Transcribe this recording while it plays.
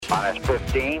Minus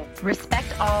 15.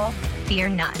 Respect all, fear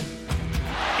none.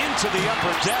 Into the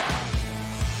upper deck.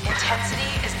 Intensity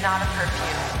is not a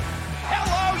perfume.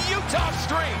 Hello, Utah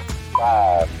Street.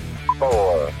 5,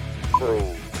 4, 3,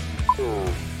 2,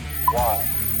 1.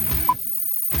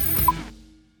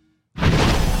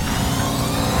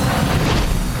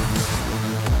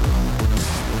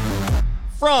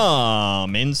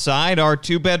 From inside our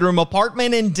two-bedroom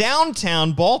apartment in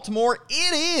downtown Baltimore,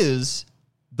 it is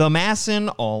the Masson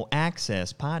All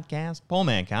Access Podcast. Paul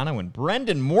Mancano and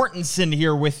Brendan Mortensen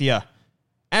here with you,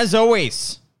 as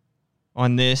always,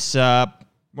 on this,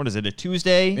 what is it, a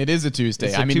Tuesday? It is a Tuesday.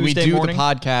 It's a we Tuesday do morning. the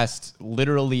podcast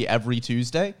literally every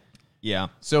Tuesday, Yeah.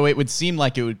 so it would seem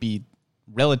like it would be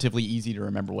relatively easy to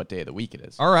remember what day of the week it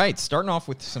is. All right, starting off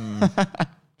with some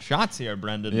shots here,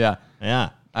 Brendan. Yeah. Yeah.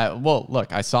 Well,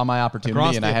 look, I saw my opportunity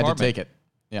Across and the I had apartment. to take it.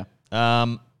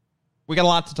 Yeah. We got a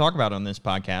lot to talk about on this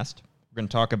podcast. We're going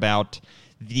to talk about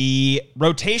the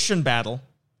rotation battle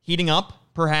heating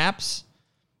up, perhaps.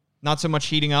 Not so much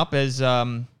heating up as,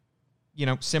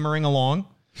 simmering along.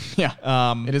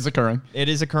 Yeah. It is occurring. It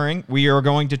is occurring. We are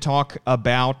going to talk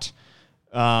about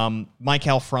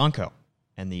Maikel Franco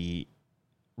and the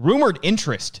rumored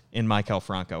interest in Maikel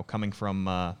Franco coming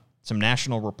from some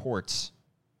national reports,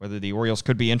 whether the Orioles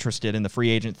could be interested in the free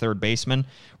agent third baseman.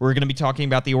 We're going to be talking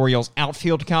about the Orioles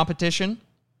outfield competition,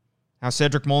 how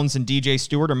Cedric Mullins and DJ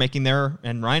Stewart are making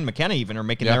and Ryan McKenna even are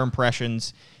making their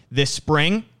impressions this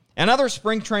spring, and other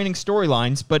spring training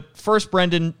storylines. But first,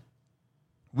 Brendan,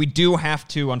 we do have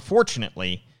to,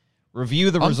 unfortunately,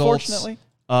 review the results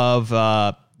of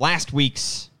last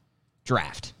week's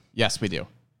draft. Yes, we do.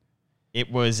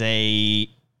 It was a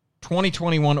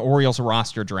 2021 Orioles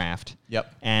roster draft.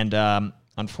 Yep. And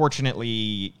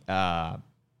unfortunately,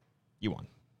 you won.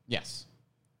 Yes.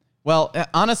 Well,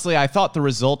 honestly, I thought the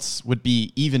results would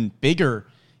be even bigger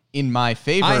in my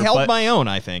favor. I held my own,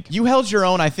 I think. You held your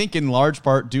own, I think, in large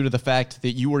part due to the fact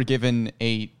that you were given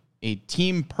a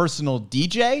team personal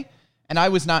DJ, and I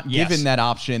was not given that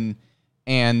option.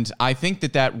 And I think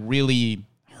that really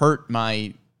hurt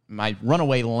my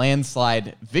runaway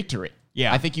landslide victory.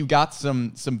 Yeah. I think you got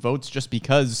some votes just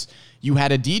because you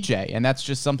had a DJ, and that's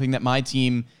just something that my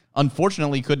team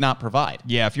unfortunately could not provide.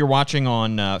 Yeah, if you're watching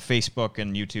on Facebook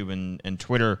and YouTube and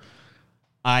Twitter,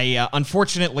 I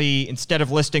unfortunately, instead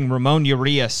of listing Ramon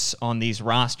Urias on these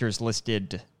rosters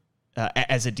listed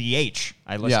as a DH,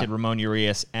 I listed Ramon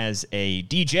Urias as a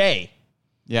DJ.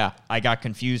 Yeah. I got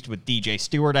confused with DJ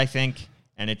Stewart, I think,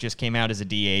 and it just came out as a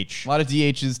DH. A lot of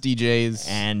DHs, DJs.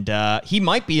 And he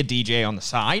might be a DJ on the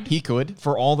side. He could.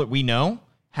 For all that we know.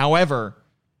 However,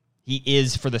 he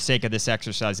is, for the sake of this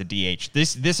exercise, a DH.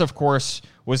 This, of course,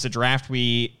 was the draft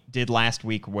we did last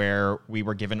week where we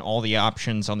were given all the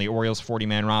options on the Orioles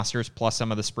 40-man rosters, plus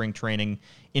some of the spring training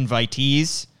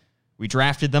invitees. We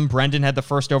drafted them. Brendan had the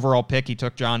first overall pick. He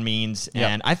took John Means.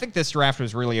 And I think this draft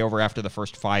was really over after the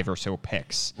first 5 or so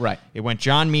picks. Right. It went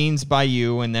John Means by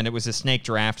you, and then it was a snake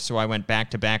draft, so I went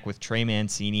back-to-back with Trey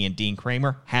Mancini and Dean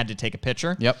Kramer. Had to take a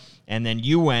pitcher. Yep. And then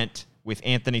you went with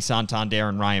Anthony Santander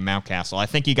and Ryan Mountcastle. I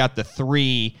think you got the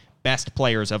 3 best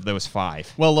players of those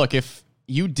 5. Well, look, if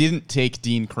you didn't take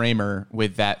Dean Kramer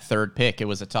with that third pick, it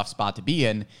was a tough spot to be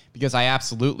in because I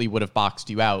absolutely would have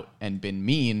boxed you out and been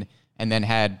mean and then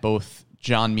had both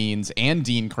John Means and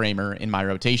Dean Kramer in my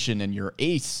rotation, and your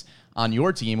ace on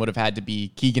your team would have had to be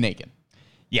Keegan Aiken.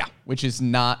 Yeah. Which is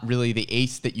not really the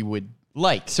ace that you would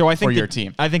like So I think for your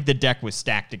team. I think the deck was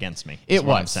stacked against me. It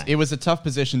was. It was a tough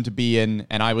position to be in,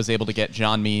 and I was able to get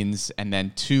John Means and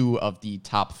then 2 of the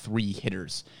top 3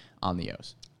 hitters on the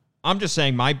O's. I'm just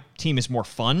saying my team is more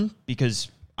fun because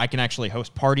I can actually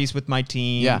host parties with my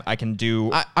team. Yeah. I can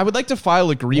do I would like to file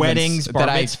a grievance weddings, bar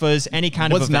that mitzvahs, any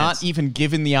kind of was events. not even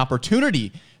given the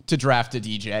opportunity to draft a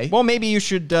DJ. Well, maybe you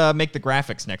should make the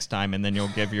graphics next time, and then you'll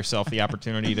give yourself the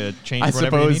opportunity to change I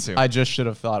whatever you need suppose to. I just should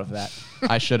have thought of that.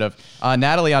 I should have.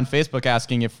 Natalie on Facebook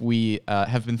asking if we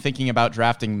have been thinking about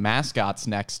drafting mascots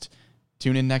next.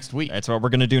 Tune in next week. That's what we're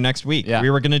going to do next week. Yeah. We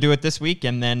were going to do it this week,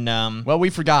 and then Well, we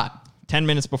forgot. 10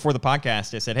 minutes before the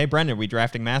podcast, I said, hey, Brendan, are we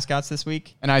drafting mascots this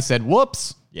week? And I said,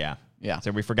 whoops. Yeah. Yeah.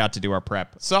 So we forgot to do our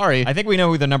prep. Sorry. I think we know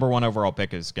who the number 1 overall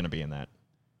pick is going to be in that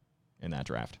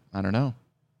draft. I don't know.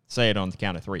 Say it on the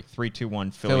count of 3. 3, 2,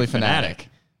 1, Philly Fanatic.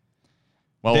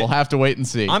 Well, we'll have to wait and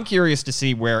see. I'm curious to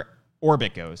see where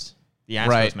Orbit goes, the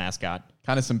Astros mascot.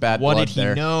 Kind of some bad What blood did he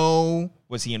there. know?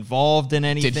 Was he involved in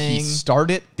anything? Did he start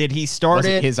it? Did he start Was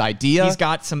it his idea? He's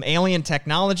got some alien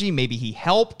technology. Maybe he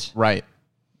helped. Right.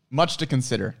 Much to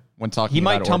consider when talking He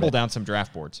about might tumble Orbit. down some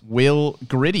draft boards. Will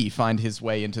Gritty find his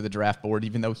way into the draft board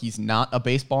even though he's not a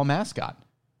baseball mascot?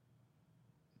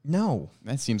 No.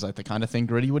 That seems like the kind of thing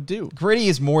Gritty would do. Gritty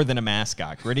is more than a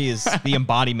mascot. Gritty is the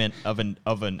embodiment of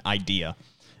an idea.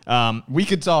 We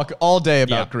could talk all day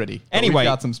about Yeah. Gritty. But Anyway. we've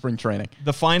got some spring training.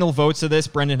 The final votes of this,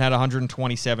 Brendan had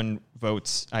 127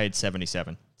 votes. I had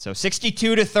 77. So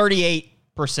 62 to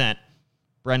 38%.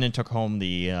 Brendan took home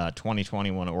the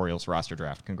 2021 Orioles roster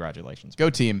draft. Congratulations. Go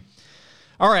team.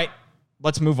 All right,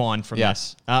 let's move on from Yeah.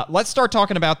 this. Let's start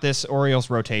talking about this Orioles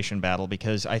rotation battle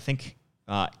because I think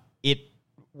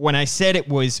when I said it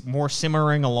was more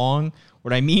simmering along,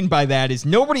 what I mean by that is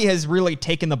nobody has really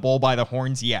taken the bull by the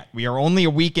horns yet. We are only a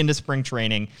week into spring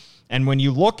training, and when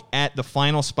you look at the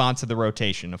final spots of the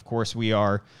rotation, of course, we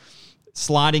are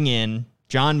slotting in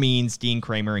John Means, Dean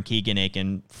Kramer, and Keegan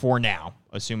Aiken for now,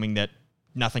 assuming that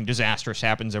nothing disastrous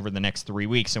happens over the next 3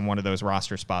 weeks and one of those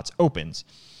roster spots opens.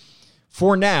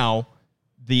 For now,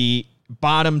 the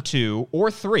bottom 2 or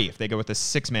 3, if they go with a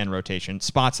 6-man rotation,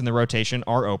 spots in the rotation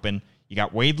are open. You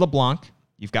got Wade LeBlanc,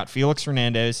 you've got Felix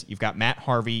Hernandez, you've got Matt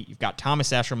Harvey, you've got Thomas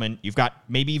Eshelman, you've got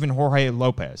maybe even Jorge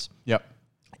Lopez. Yep.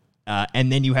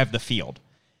 And then you have the field.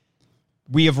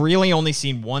 We have really only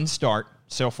seen one start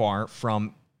so far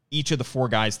from each of the 4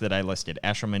 guys that I listed,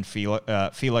 Eshelman,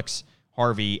 Felix,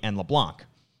 Harvey, and LeBlanc.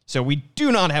 So we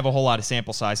do not have a whole lot of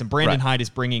sample size, and Brandon Right. Hyde is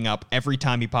bringing up every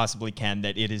time he possibly can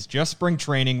that it is just spring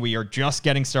training. We are just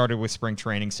getting started with spring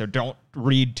training, so don't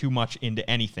read too much into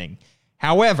anything.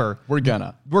 However, We're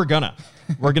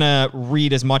gonna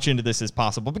read as much into this as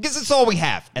possible because it's all we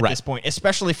have at Right. this point,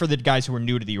 especially for the guys who are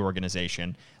new to the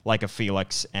organization, like a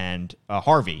Felix and a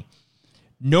Harvey.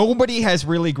 Nobody has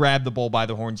really grabbed the bull by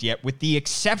the horns yet, with the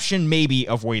exception maybe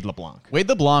of Wade LeBlanc. Wade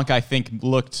LeBlanc, I think,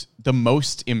 looked the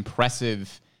most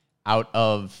impressive out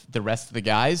of the rest of the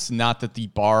guys. Not that the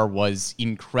bar was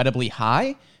incredibly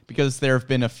high, because there have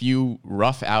been a few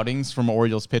rough outings from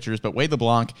Orioles pitchers, but Wade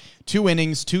LeBlanc, 2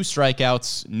 innings, 2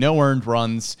 strikeouts, no earned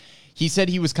runs. He said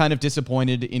he was kind of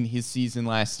disappointed in his season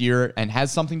last year and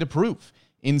has something to prove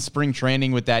in spring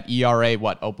training with that ERA,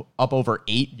 up over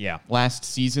 8 last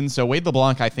season. So Wade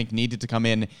LeBlanc, I think, needed to come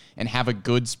in and have a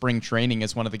good spring training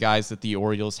as one of the guys that the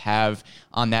Orioles have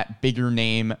on that bigger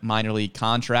name minor league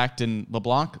contract. And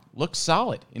LeBlanc looked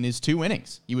solid in his 2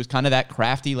 innings. He was kind of that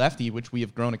crafty lefty, which we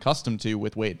have grown accustomed to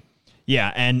with Wade.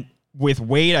 Yeah, and with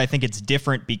Wade, I think it's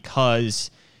different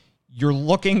because you're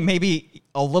looking maybe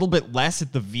a little bit less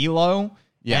at the velo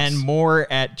and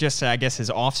more at just, I guess,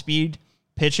 his off-speed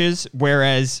pitches,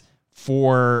 whereas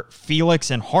for Felix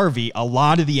and Harvey, a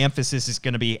lot of the emphasis is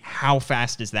going to be how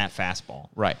fast is that fastball.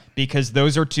 Right. Because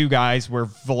those are 2 guys where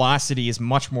velocity is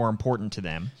much more important to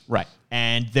them. Right.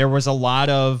 And there was a lot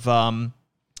of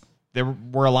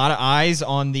eyes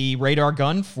on the radar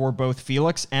gun for both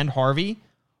Felix and Harvey.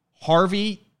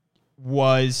 Harvey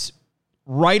was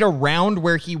right around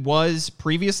where he was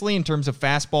previously in terms of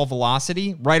fastball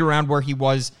velocity, right around where he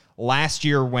was last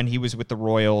year when he was with the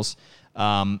Royals.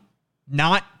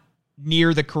 Not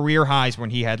near the career highs when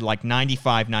he had like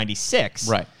 95, 96,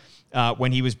 Right.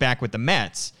 When he was back with the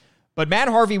Mets. But Matt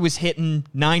Harvey was hitting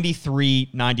 93,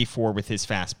 94 with his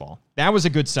fastball. That was a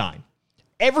good sign.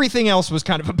 Everything else was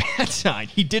kind of a bad sign.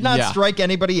 He did not strike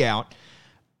anybody out.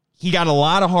 He got a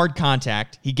lot of hard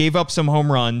contact. He gave up some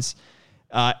home runs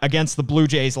against the Blue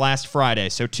Jays last Friday.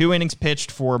 So 2 innings pitched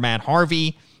for Matt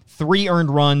Harvey, 3 earned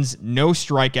runs, no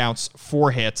strikeouts,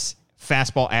 4 hits,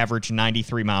 fastball average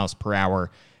 93 miles per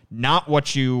hour. Not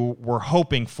what you were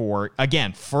hoping for.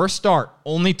 Again, first start,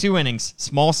 only 2 innings,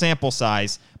 small sample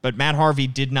size, but Matt Harvey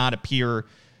did not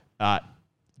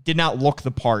look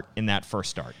the part in that first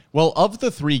start. Well, of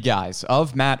the 3 guys,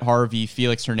 of Matt Harvey,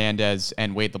 Felix Hernandez,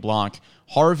 and Wade LeBlanc,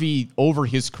 Harvey, over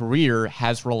his career,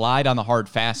 has relied on the hard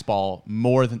fastball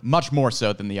much more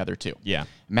so than the other 2. Yeah.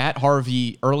 Matt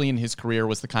Harvey, early in his career,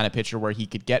 was the kind of pitcher where he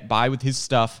could get by with his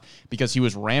stuff because he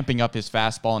was ramping up his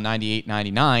fastball in 98,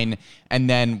 99. And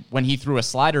then when he threw a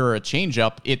slider or a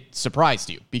changeup, it surprised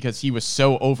you because he was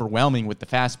so overwhelming with the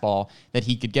fastball that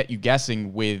he could get you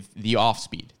guessing with the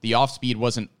off-speed. The off-speed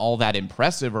wasn't all that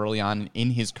impressive early on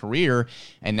in his career.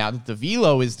 And now that the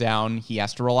velo is down, he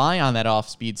has to rely on that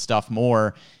off-speed stuff more.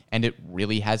 And it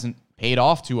really hasn't paid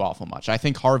off too awful much. I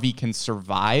think Harvey can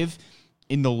survive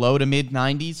in the low to mid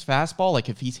 90s fastball. Like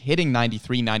if he's hitting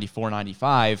 93, 94,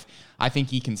 95, I think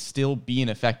he can still be an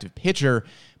effective pitcher,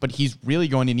 but he's really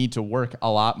going to need to work a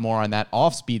lot more on that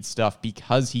off-speed stuff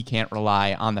because he can't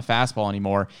rely on the fastball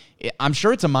anymore. I'm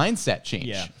sure it's a mindset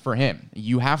change for him.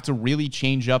 You have to really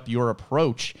change up your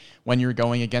approach when you're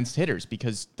going against hitters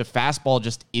because the fastball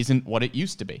just isn't what it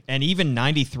used to be. And even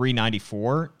 93,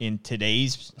 94 in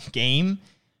today's game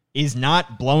is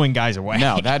not blowing guys away.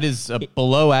 No, that is a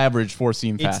below average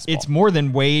 4-seam fastball. It's more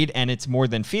than Wade and it's more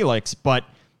than Felix, but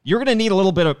you're going to need a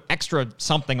little bit of extra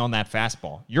something on that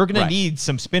fastball. You're going to need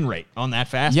some spin rate on that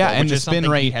fastball, and which the is spin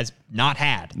something rate he has not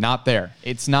had. Not there.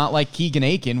 It's not like Keegan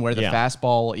Aiken where the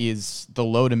fastball is the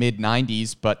low to mid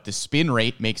 90s, but the spin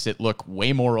rate makes it look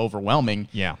way more overwhelming.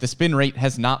 Yeah. The spin rate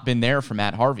has not been there for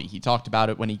Matt Harvey. He talked about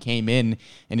it when he came in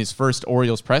his first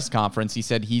Orioles press conference. He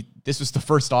said this was the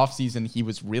first offseason he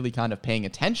was really kind of paying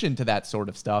attention to that sort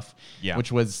of stuff,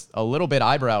 which was a little bit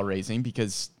eyebrow raising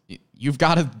because you've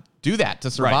got to do that to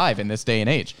survive in this day and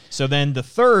age. So then the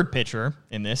third pitcher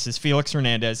in this is Felix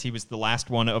Hernandez. He was the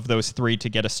last one of those three to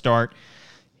get a start.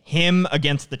 Him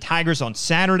against the Tigers on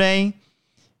Saturday,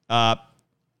 not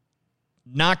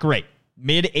great.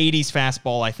 Mid-80s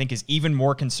fastball, I think, is even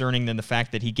more concerning than the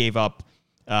fact that he gave up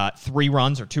 3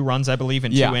 runs or 2 runs, I believe,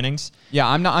 in 2 innings. Yeah,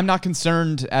 I'm not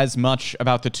concerned as much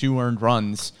about the 2 earned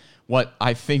runs. What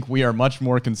I think we are much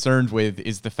more concerned with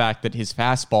is the fact that his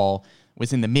fastball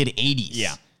was in the mid-80s.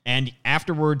 Yeah. And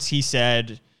afterwards, he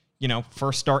said,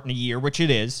 first start in a year, which it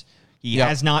is. He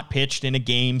has not pitched in a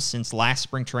game since last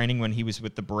spring training when he was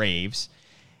with the Braves.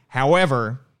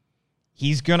 However,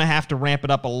 he's going to have to ramp it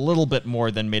up a little bit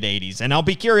more than mid-80s. And I'll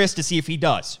be curious to see if he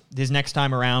does his next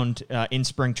time around in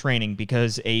spring training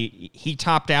because he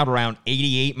topped out around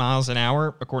 88 miles an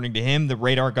hour. According to him, the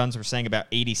radar guns were saying about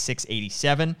 86,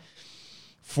 87.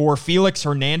 For Felix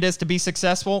Hernandez to be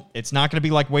successful, it's not going to be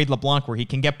like Wade LeBlanc where he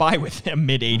can get by with a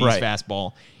mid-80s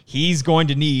fastball. He's going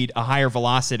to need a higher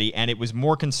velocity, and it was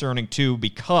more concerning, too,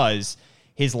 because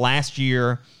his last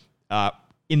year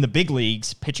in the big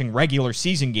leagues, pitching regular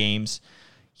season games,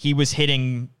 he was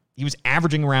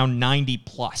averaging around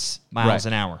 90-plus miles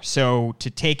an hour. So to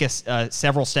take us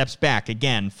several steps back,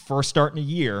 again, first start in a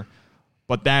year,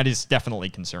 but that is definitely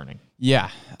concerning.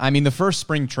 Yeah. I mean, the first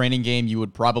spring training game, you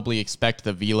would probably expect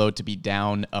the velo to be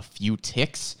down a few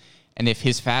ticks. And if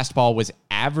his fastball was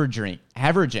averaging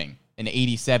an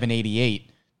 87,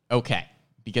 88, okay.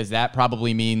 Because that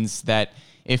probably means that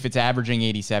if it's averaging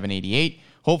 87, 88,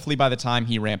 hopefully by the time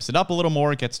he ramps it up a little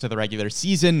more, gets to the regular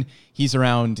season, he's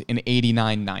around an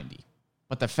 89, 90.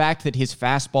 But the fact that his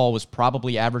fastball was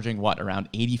probably averaging, around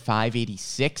 85,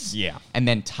 86? Yeah. And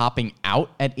then topping out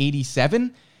at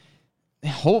 87?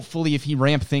 Hopefully, if he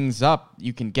ramp things up,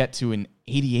 you can get to an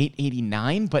 88,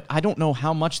 89, but I don't know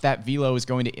how much that velo is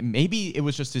going to... Maybe it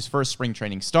was just his first spring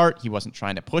training start. He wasn't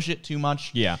trying to push it too much.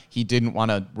 Yeah. He didn't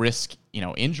want to risk,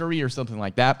 injury or something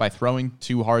like that by throwing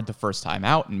too hard the first time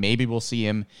out, and maybe we'll see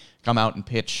him come out and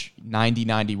pitch 90,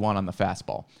 91 on the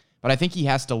fastball. But I think he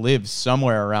has to live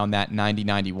somewhere around that 90,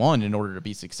 91 in order to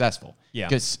be successful. Yeah.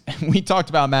 Because we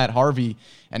talked about Matt Harvey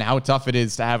and how tough it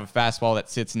is to have a fastball that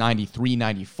sits 93,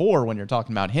 94 when you're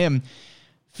talking about him.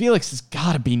 Felix has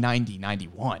got to be 90,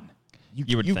 91.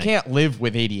 You can't live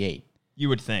with 88. You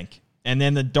would think. And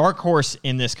then the dark horse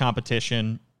in this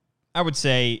competition, I would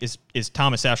say, is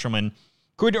Thomas Eshelman.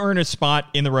 Could earn a spot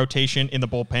in the rotation in the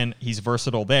bullpen. He's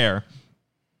versatile there.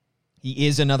 He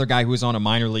is another guy who is on a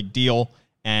minor league deal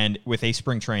and with a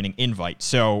spring training invite.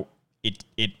 So it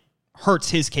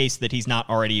hurts his case that he's not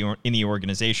already in the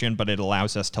organization, but it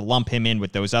allows us to lump him in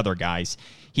with those other guys.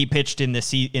 He pitched in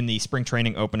the spring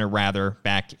training opener,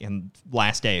 back in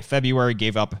last day of February,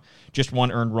 gave up just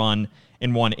 1 earned run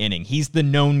in 1 inning. He's the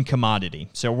known commodity.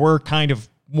 So we're kind of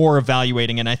more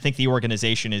evaluating, and I think the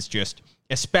organization is just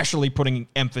especially putting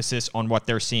emphasis on what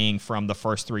they're seeing from the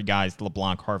first 3 guys,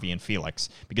 LeBlanc, Harvey, and Felix,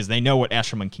 because they know what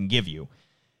Eshelman can give you.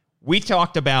 We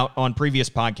talked about on previous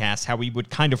podcasts how we would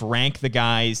kind of rank the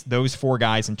guys, those 4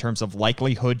 guys, in terms of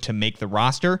likelihood to make the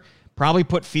roster. Probably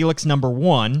put Felix number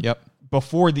 1. Yep.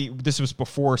 This was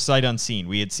before sight unseen.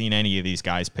 We had seen any of these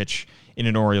guys pitch in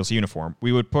an Orioles uniform.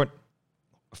 We would put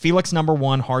Felix number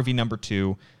 1, Harvey number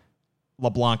 2,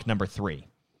 LeBlanc number 3.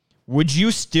 Would you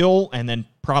still, and then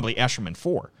probably Eshelman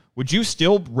 4, would you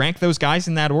still rank those guys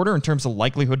in that order in terms of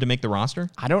likelihood to make the roster?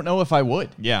 I don't know if I would.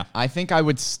 Yeah. I think I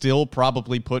would still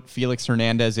probably put Felix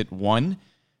Hernandez at 1,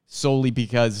 solely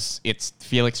because it's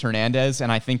Felix Hernandez,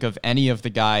 and I think of any of the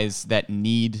guys that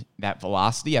need that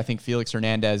velocity, I think Felix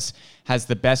Hernandez has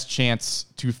the best chance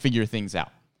to figure things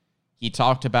out. He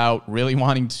talked about really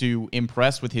wanting to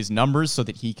impress with his numbers so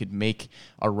that he could make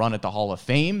a run at the Hall of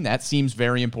Fame. That seems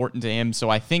very important to him. So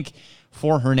I think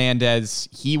for Hernandez,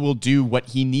 he will do what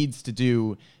he needs to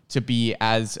do to be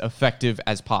as effective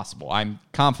as possible. I'm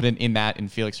confident in that in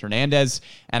Felix Hernandez,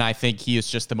 and I think he is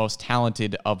just the most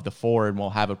talented of the 4 and will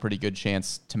have a pretty good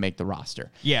chance to make the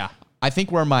roster. Yeah. I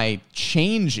think where my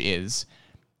change is,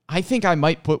 I think I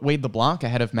might put Wade LeBlanc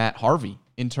ahead of Matt Harvey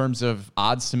in terms of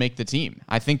odds to make the team.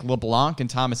 I think LeBlanc and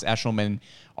Thomas Eshelman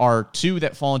are 2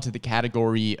 that fall into the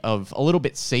category of a little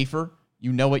bit safer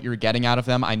You know what you're getting out of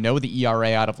them. I know the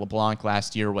ERA out of LeBlanc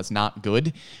last year was not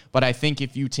good, but I think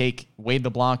if you take Wade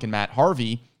LeBlanc and Matt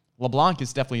Harvey, LeBlanc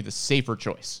is definitely the safer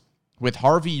choice. With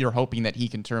Harvey, you're hoping that he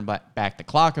can turn back the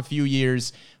clock a few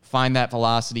years, find that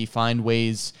velocity, find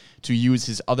ways to use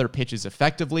his other pitches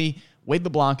effectively. Wade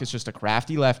LeBlanc is just a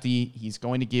crafty lefty. He's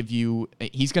going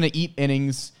to eat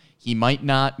innings. He might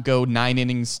not go 9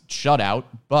 innings shutout,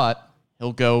 but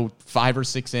he'll go 5 or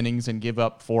 6 innings and give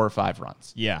up 4 or 5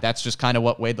 runs. Yeah. That's just kind of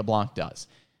what Wade LeBlanc does.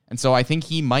 And so I think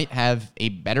he might have a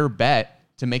better bet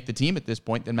to make the team at this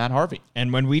point than Matt Harvey.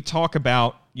 And when we talk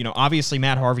about, obviously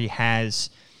Matt Harvey has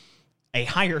a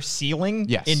higher ceiling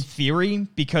in theory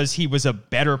because he was a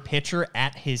better pitcher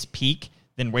at his peak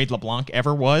than Wade LeBlanc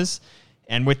ever was.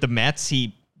 And with the Mets,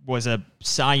 he was a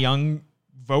Cy Young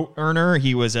vote earner.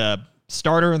 He was a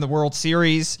starter in the World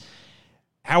Series.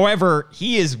 However,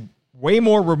 he is way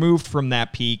more removed from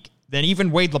that peak than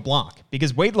even Wade LeBlanc,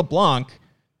 because Wade LeBlanc,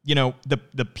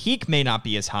 the peak may not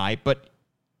be as high, but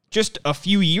just a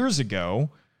few years ago,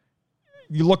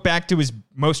 you look back to his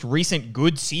most recent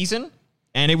good season,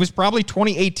 and it was probably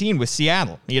 2018 with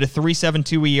Seattle. He had a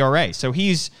 3.72 ERA. So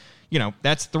he's,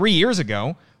 that's 3 years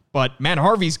ago, but Matt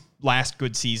Harvey's last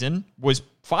good season was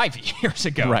 5 years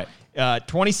ago. Right.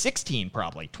 2016,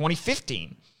 probably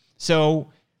 2015. So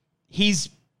he's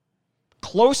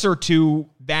closer to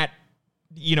that,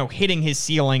 hitting his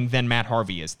ceiling than Matt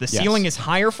Harvey is. The ceiling is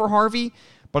higher for Harvey,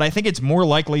 but I think it's more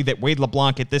likely that Wade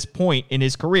LeBlanc at this point in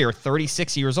his career,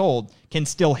 36 years old, can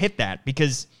still hit that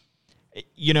because,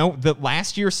 the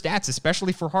last year's stats,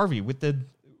 especially for Harvey with the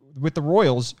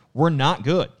Royals, were not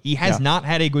good. He has not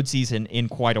had a good season in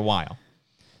quite a while.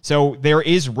 So there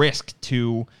is risk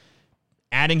to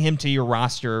adding him to your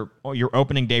roster, your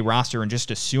opening day roster, and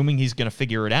just assuming he's going to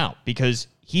figure it out, because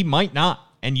he might not.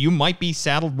 And you might be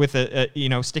saddled with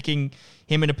sticking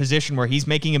him in a position where he's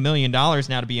making $1 million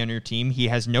now to be on your team. He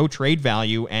has no trade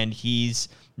value, and he's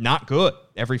not good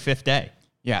every 5th day.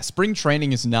 Yeah, spring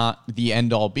training is not the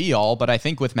end-all, be-all, but I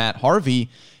think with Matt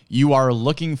Harvey, you are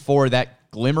looking for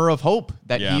that glimmer of hope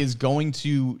that he is going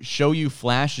to show you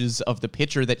flashes of the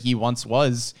pitcher that he once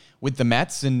was with the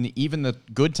Mets, and even the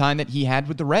good time that he had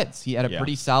with the Reds. He had a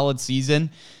pretty solid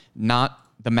season, not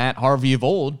the Matt Harvey of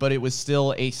old, but it was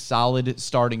still a solid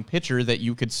starting pitcher that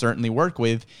you could certainly work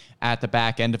with at the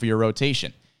back end of your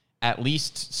rotation. At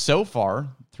least so far,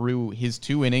 through his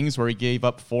 2 innings where he gave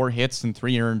up 4 hits and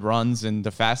 3 earned runs, and the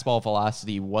fastball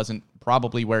velocity wasn't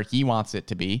probably where he wants it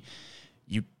to be,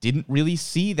 you didn't really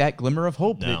see that glimmer of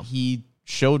hope that he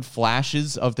showed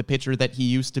flashes of the pitcher that he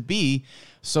used to be.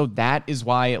 So that is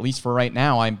why, at least for right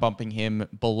now, I'm bumping him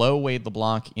below Wade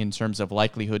LeBlanc in terms of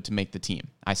likelihood to make the team.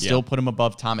 I still put him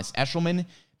above Thomas Eshelman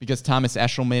because Thomas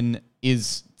Eshelman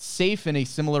is safe in a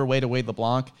similar way to Wade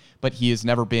LeBlanc, but he has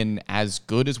never been as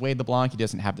good as Wade LeBlanc. He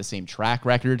doesn't have the same track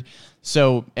record.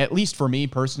 So at least for me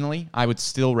personally, I would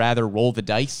still rather roll the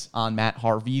dice on Matt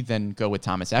Harvey than go with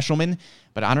Thomas Eshelman.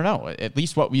 But I don't know. At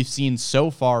least what we've seen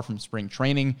so far from spring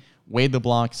training, Wade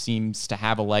LeBlanc seems to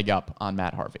have a leg up on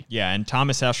Matt Harvey. Yeah, and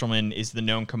Thomas Eshelman is the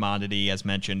known commodity, as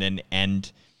mentioned,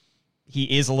 and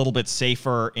he is a little bit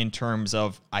safer in terms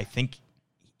of, I think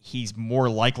he's more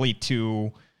likely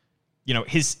to,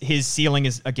 his ceiling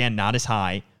is, again, not as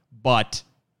high, but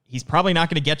he's probably not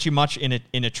going to get you much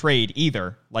in a trade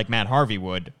either, like Matt Harvey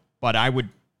would. But I would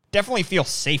definitely feel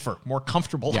safer, more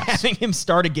comfortable having him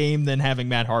start a game than having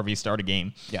Matt Harvey start a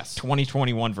game. Yes.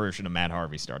 2021 version of Matt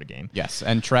Harvey start a game. Yes.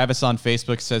 And Travis on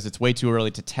Facebook says it's way too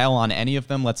early to tell on any of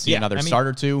them. Let's see another start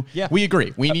or two. Yeah. We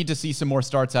agree. We need to see some more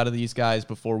starts out of these guys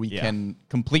before we can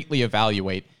completely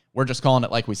evaluate. We're just calling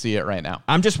it like we see it right now.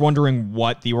 I'm just wondering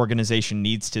what the organization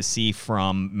needs to see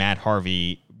from Matt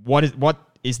Harvey. What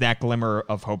is that glimmer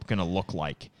of hope going to look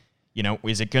like?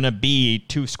 Is it going to be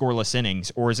 2 scoreless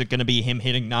innings, or is it going to be him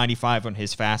hitting 95 on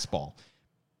his fastball?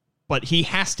 But he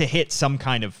has to hit some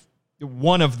kind of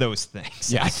one of those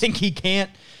things. Yes. I think he can't,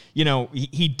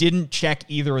 he didn't check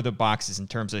either of the boxes in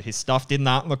terms of his stuff did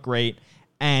not look great,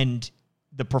 and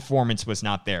the performance was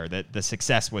not there. The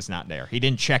success was not there. He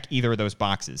didn't check either of those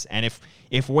boxes. And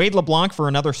if Wade LeBlanc for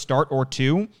another start or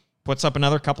 2 puts up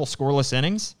another couple scoreless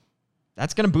innings,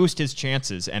 that's going to boost his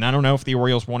chances. And I don't know if the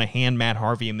Orioles want to hand Matt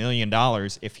Harvey $1 million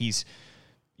if he's,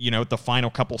 the final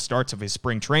couple starts of his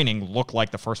spring training look like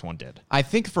the first one did. I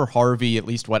think for Harvey, at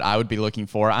least what I would be looking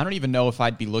for, I don't even know if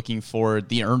I'd be looking for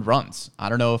the earned runs. I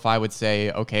don't know if I would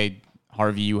say, okay,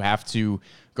 Harvey, you have to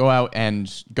go out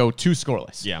and go 2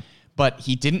 scoreless. Yeah. But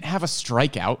he didn't have a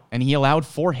strikeout, and he allowed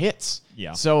 4 hits.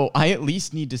 Yeah. So I at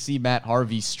least need to see Matt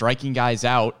Harvey striking guys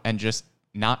out and just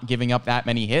not giving up that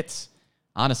many hits.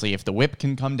 Honestly, if the whip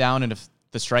can come down and if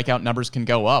the strikeout numbers can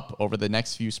go up over the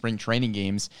next few spring training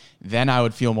games, then I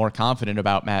would feel more confident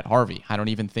about Matt Harvey. I don't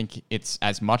even think it's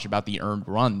as much about the earned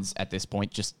runs at this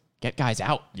point. Just get guys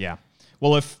out. Yeah.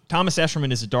 Well, if Thomas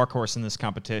Eshelman is a dark horse in this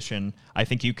competition, I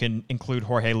think you can include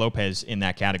Jorge Lopez in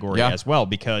that category as well,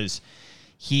 because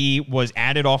he was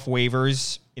added off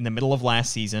waivers in the middle of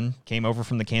last season, came over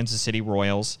from the Kansas City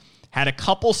Royals, had a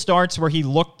couple starts where he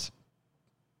looked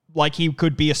like he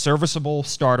could be a serviceable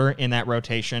starter in that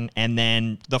rotation, and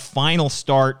then the final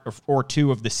start or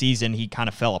two of the season, he kind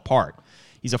of fell apart.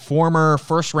 He's a former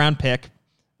first-round pick.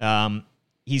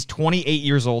 He's 28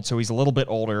 years old, so he's a little bit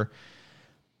older.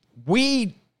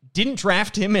 We didn't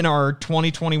draft him in our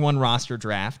 2021 roster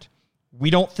draft. We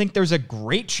don't think there's a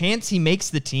great chance he makes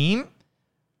the team,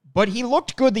 but he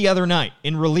looked good the other night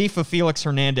in relief of Felix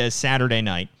Hernandez Saturday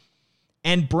night.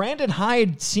 And Brandon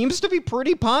Hyde seems to be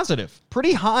pretty positive,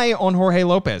 pretty high on Jorge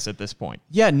Lopez at this point.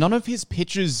 Yeah, none of his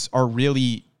pitches are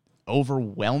really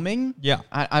overwhelming. Yeah.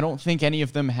 I don't think any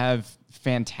of them have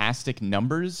fantastic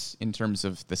numbers in terms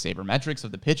of the sabermetrics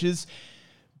of the pitches,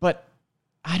 but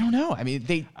I don't know. I mean,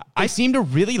 they seem to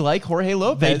really like Jorge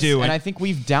Lopez. They do. And I think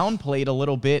we've downplayed a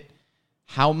little bit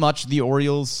how much the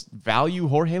Orioles value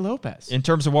Jorge Lopez. In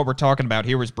terms of what we're talking about,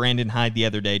 here was Brandon Hyde the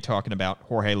other day talking about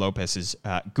Jorge Lopez's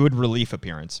good relief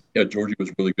appearance. Yeah, Georgie was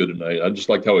really good tonight. I just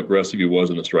liked how aggressive he was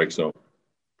in the strike zone.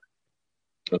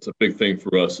 That's a big thing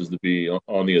for us, is to be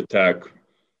on the attack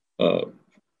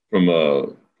from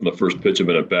the first pitch of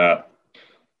an at-bat.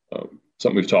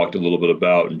 Something we've talked a little bit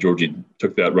about, and Georgie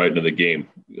took that right into the game.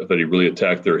 I thought he really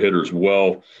attacked their hitters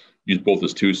well. Used both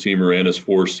his two-seamer and his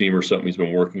four-seamer, something he's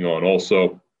been working on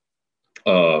also.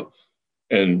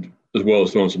 And as well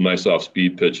as throwing some nice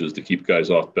off-speed pitches to keep guys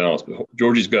off balance. But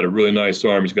Georgie's got a really nice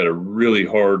arm. He's got a really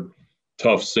hard,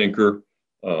 tough sinker.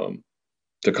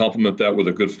 To complement that with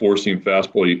a good four-seam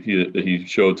fastball he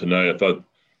showed tonight, I thought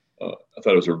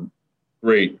it was a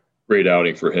great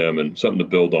outing for him and something to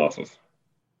build off of.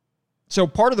 So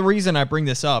part of the reason I bring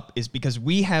this up is because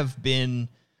we have been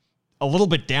a little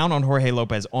bit down on Jorge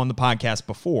Lopez on the podcast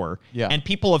before. Yeah. And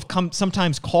people have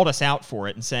sometimes called us out for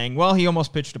it and saying, well, he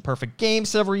almost pitched a perfect game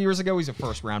several years ago. He's a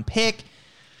first-round pick.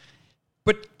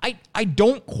 But I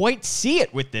don't quite see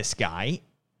it with this guy.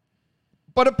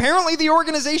 But apparently the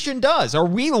organization does. Are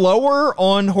we lower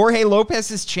on Jorge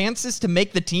Lopez's chances to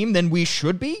make the team than we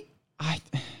should be?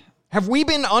 Have we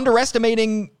been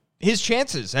underestimating his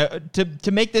chances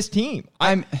to make this team?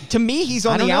 To me, he's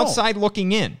on the outside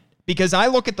looking in, because I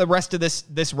look at the rest of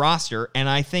this roster and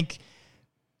I think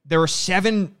there are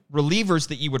 7 relievers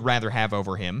that you would rather have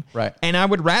over him. Right. And I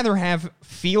would rather have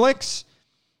Felix,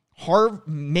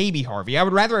 maybe Harvey. I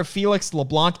would rather have Felix,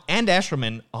 LeBlanc, and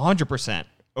Eshelman 100%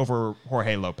 over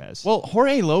Jorge Lopez. Well,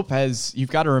 Jorge Lopez, you've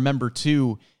got to remember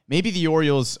too, maybe the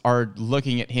Orioles are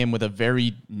looking at him with a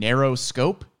very narrow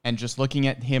scope and just looking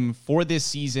at him for this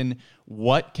season.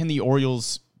 What can the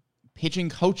Orioles pitching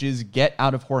coaches get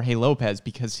out of Jorge Lopez?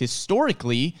 Because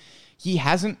historically, he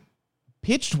hasn't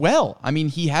pitched well. I mean,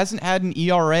 he hasn't had an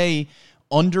ERA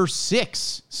under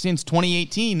 6 since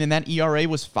 2018, and that ERA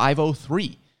was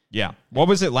 5.03. Yeah. What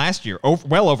was it last year?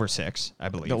 Well over 6, I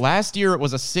believe. The last year, it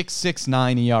was a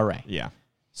 6.69 ERA. Yeah.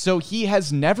 So he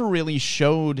has never really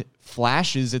showed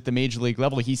flashes at the major league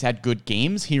level. He's had good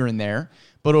games here and there,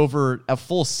 but over a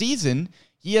full season,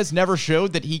 he has never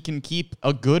showed that he can keep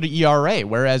a good ERA,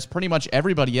 whereas pretty much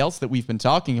everybody else that we've been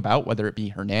talking about, whether it be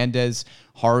Hernandez,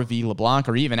 Harvey, LeBlanc,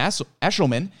 or even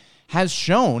Eshelman, has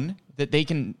shown that they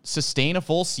can sustain a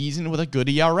full season with a good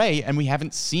ERA, and we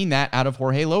haven't seen that out of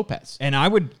Jorge Lopez. And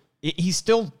he's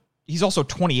also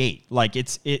 28. Like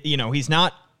he's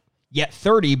not yet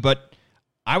 30, but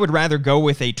I would rather go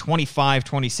with a 25,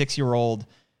 26-year-old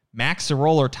Max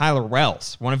Sorolla or Tyler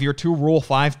Wells, one of your 2 Rule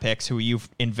 5 picks who you've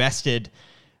invested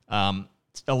a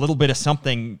little bit of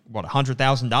something,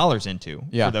 $100,000 into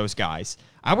for those guys.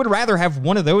 I would rather have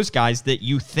one of those guys that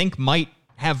you think might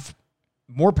have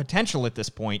more potential at this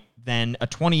point than a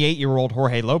 28-year-old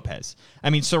Jorge Lopez. I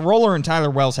mean, Sorolla and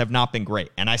Tyler Wells have not been great,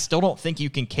 and I still don't think you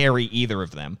can carry either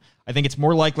of them. I think it's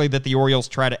more likely that the Orioles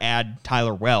try to add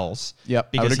Tyler Wells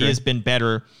because he has been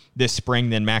better this spring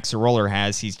than Max Sorolla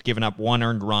has. He's given up 1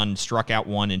 earned run, struck out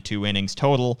 1 in 2 innings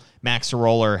total. Max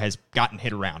Sorolla has gotten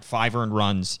hit around 5 earned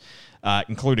runs,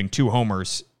 including 2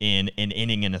 homers in an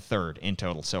inning and a third in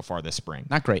total so far this spring.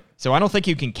 Not great. So I don't think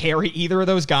you can carry either of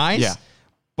those guys. Yeah.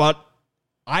 But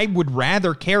I would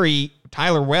rather carry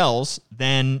Tyler Wells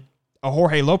than a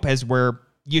Jorge Lopez, where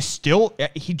he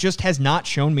just has not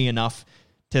shown me enough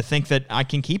to think that I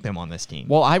can keep him on this team.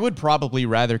 Well, I would probably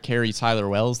rather carry Tyler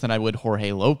Wells than I would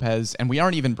Jorge Lopez. And we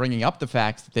aren't even bringing up the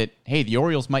fact that, hey, the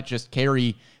Orioles might just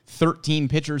carry 13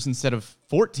 pitchers instead of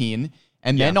 14.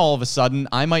 And then all of a sudden,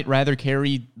 I might rather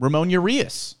carry Ramon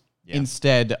Urias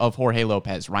instead of Jorge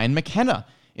Lopez, Ryan McKenna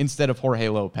instead of Jorge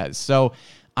Lopez. So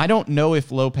I don't know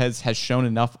if Lopez has shown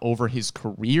enough over his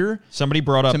career. Somebody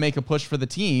brought up to make a push for the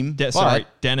team. Dennis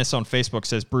on Facebook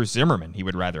says Bruce Zimmerman he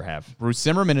would rather have. Bruce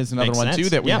Zimmerman is another one too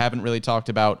that we haven't really talked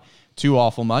about too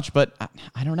awful much, but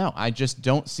I don't know. I just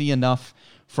don't see enough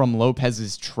from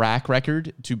Lopez's track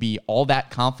record to be all that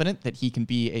confident that he can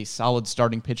be a solid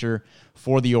starting pitcher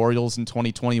for the Orioles in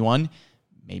 2021.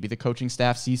 Maybe the coaching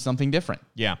staff sees something different.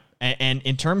 Yeah. And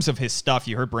in terms of his stuff,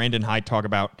 you heard Brandon Hyde talk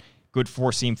about good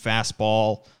four-seam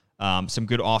fastball, some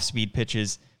good off-speed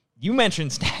pitches. You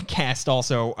mentioned StatCast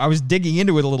also. I was digging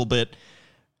into it a little bit.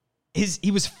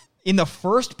 He was in the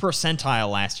first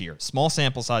percentile last year. Small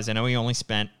sample size. I know he only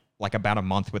spent like about a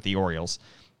month with the Orioles,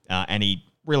 and he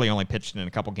really only pitched in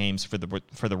a couple games for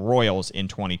the Royals in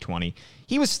 2020.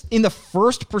 He was in the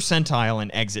first percentile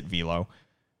in exit velo,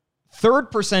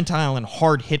 third percentile in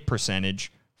hard hit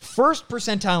percentage, first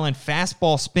percentile in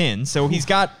fastball spin. So he's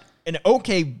got an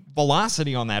okay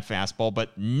velocity on that fastball,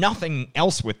 but nothing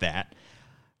else with that.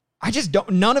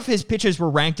 None of his pitches were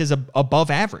ranked as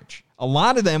above average. A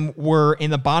lot of them were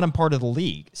in the bottom part of the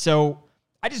league. So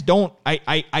I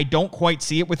don't quite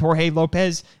see it with Jorge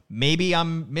Lopez. Maybe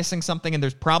I'm missing something, and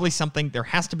there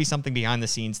has to be something behind the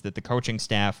scenes that the coaching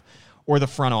staff or the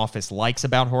front office likes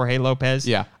about Jorge Lopez.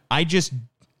 Yeah.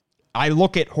 I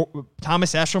look at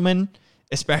Thomas Eshelman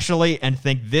especially and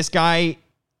think this guy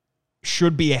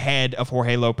should be ahead of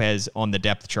Jorge Lopez on the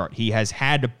depth chart. He has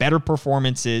had better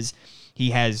performances. He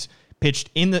has pitched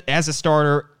as a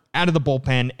starter out of the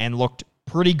bullpen and looked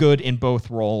pretty good in both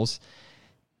roles.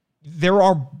 There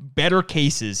are better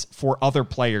cases for other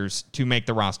players to make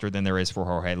the roster than there is for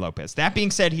Jorge Lopez. That being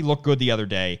said, he looked good the other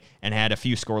day and had a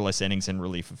few scoreless innings in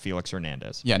relief of Felix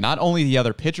Hernandez. Yeah, not only the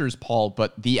other pitchers, Paul,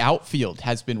 but the outfield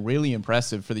has been really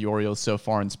impressive for the Orioles so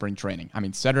far in spring training. I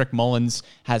mean, Cedric Mullins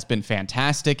has been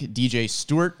fantastic. DJ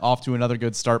Stewart off to another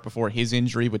good start before his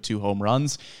injury with 2 home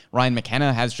runs. Ryan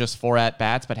McKenna has just 4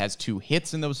 at-bats, but has 2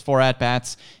 hits in those 4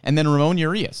 at-bats. And then Ramon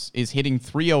Urias is hitting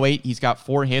 .308. He's got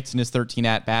 4 hits in his 13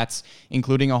 at-bats,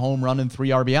 including a home run and 3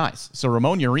 RBIs. So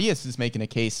Ramon Urias is making a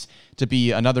case to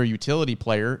be another utility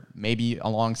player, maybe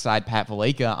alongside Pat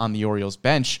Valaika on the Orioles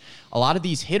bench. A lot of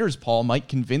these hitters, Paul, might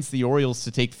convince the Orioles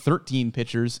to take 13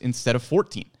 pitchers instead of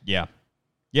 14. Yeah.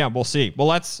 Yeah, we'll see. Well,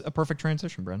 that's a perfect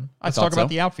transition, Brendan. Let's talk about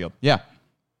the outfield. Yeah.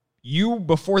 You,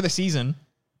 before the season,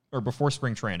 or before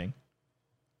spring training,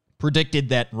 predicted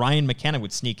that Ryan McKenna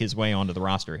would sneak his way onto the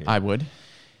roster here. I would.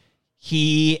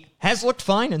 He has looked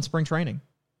fine in spring training.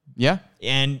 Yeah.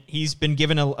 And he's been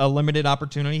given a limited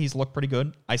opportunity. He's looked pretty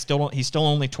good. He's still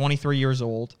only 23 years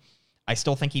old. I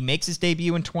still think he makes his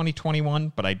debut in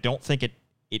 2021, but I don't think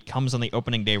it comes on the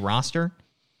opening day roster.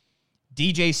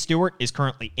 DJ Stewart is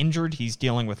currently injured. He's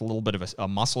dealing with a little bit of a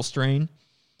muscle strain.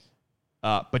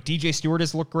 But DJ Stewart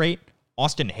has looked great.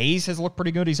 Austin Hayes has looked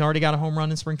pretty good. He's already got a home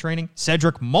run in spring training.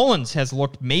 Cedric Mullins has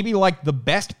looked maybe like the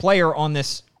best player on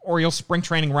this Orioles spring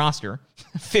training roster.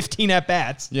 15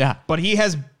 at-bats. Yeah. But he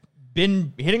has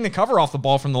been hitting the cover off the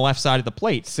ball from the left side of the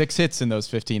plate. 6 hits in those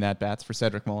 15 at-bats for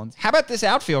Cedric Mullins. How about this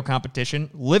outfield competition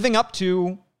living up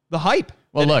to the hype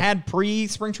that it had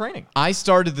pre-spring training? I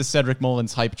started the Cedric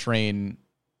Mullins hype train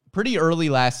pretty early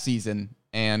last season,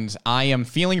 and I am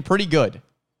feeling pretty good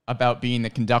about being the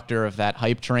conductor of that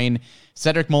hype train.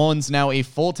 Cedric Mullins now a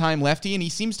full-time lefty, and he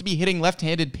seems to be hitting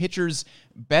left-handed pitchers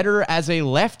better as a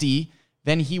lefty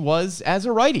than he was as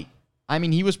a righty. I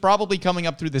mean, he was probably coming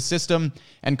up through the system,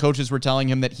 and coaches were telling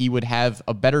him that he would have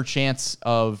a better chance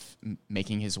of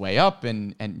making his way up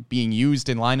and being used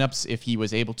in lineups if he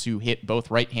was able to hit both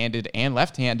right-handed and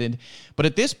left-handed. But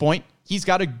at this point, he's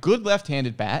got a good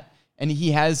left-handed bat, and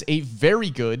he has a very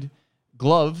good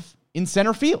glove in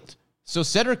center field. So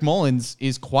Cedric Mullins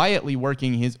is quietly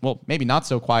working maybe not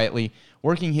so quietly,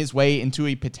 working his way into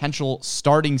a potential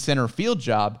starting center field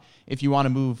job if you want to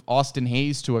move Austin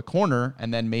Hayes to a corner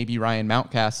and then maybe Ryan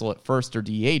Mountcastle at first or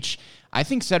DH. I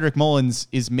think Cedric Mullins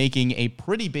is making a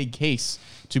pretty big case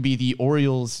to be the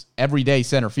Orioles' everyday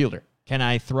center fielder. Can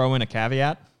I throw in a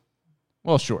caveat?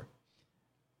 Well, sure.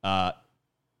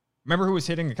 Remember who was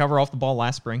hitting the cover off the ball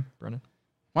last spring, Brendan?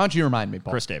 Why don't you remind me,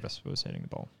 Paul? Chris Davis was hitting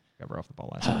the cover off the ball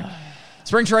last spring.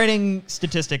 Spring training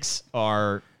statistics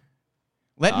are...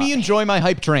 Let me enjoy my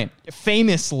hype train.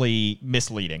 Famously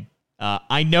misleading.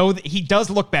 I know that he does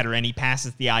look better and he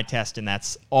passes the eye test, and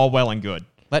that's all well and good.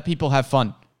 Let people have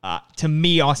fun. To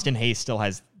me, Austin Hayes still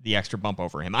has the extra bump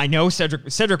over him. I know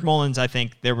Cedric Mullins, I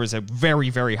think there was a very,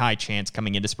 very high chance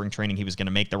coming into spring training he was going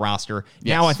to make the roster.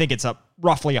 Yes. Now I think it's up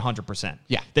roughly 100%.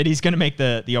 Yeah. That he's going to make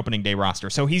the opening day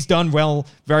roster. So he's done well,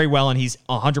 very well, and he's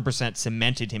 100%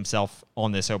 cemented himself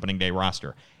on this opening day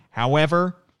roster.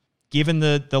 However, given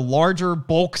the larger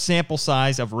bulk sample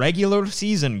size of regular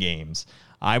season games,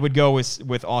 I would go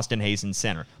with Austin Hayes in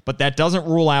center. But that doesn't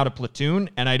rule out a platoon,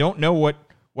 and I don't know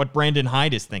what Brandon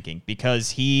Hyde is thinking,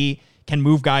 because he can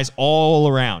move guys all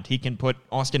around. He can put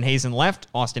Austin Hayes in left,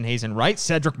 Austin Hayes in right,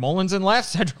 Cedric Mullins in left,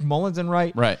 Cedric Mullins in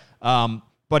right. Right.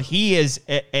 But he is,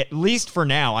 at least for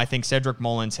now, I think Cedric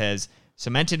Mullins has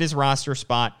cemented his roster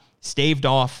spot, staved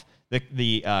off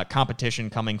the competition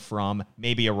coming from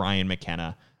maybe a Ryan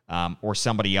McKenna or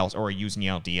somebody else, or a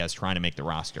Yusniel Diaz trying to make the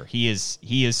roster. He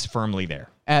is firmly there.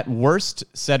 At worst,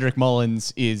 Cedric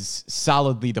Mullins is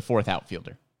solidly the fourth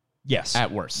outfielder. Yes.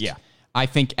 At worst. Yeah. I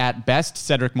think at best,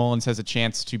 Cedric Mullins has a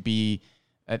chance to be,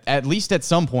 at least at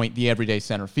some point, the everyday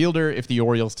center fielder if the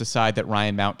Orioles decide that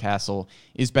Ryan Mountcastle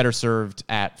is better served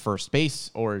at first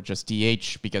base or just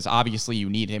DH, because obviously you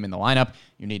need him in the lineup.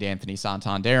 You need Anthony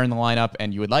Santander in the lineup,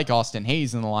 and you would like Austin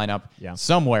Hayes in the lineup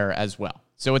somewhere as well.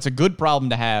 So it's a good problem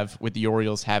to have with the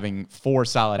Orioles having 4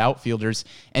 solid outfielders,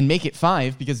 and make it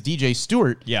 5 because DJ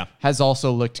Stewart has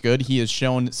also looked good. He has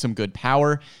shown some good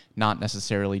power, not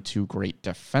necessarily too great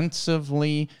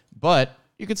defensively, but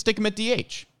you could stick him at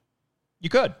DH. You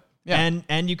could. Yeah.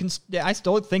 And you can. I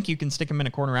still think you can stick him in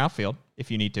a corner outfield if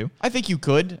you need to. I think you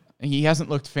could. He hasn't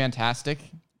looked fantastic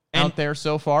out there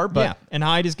so far, but and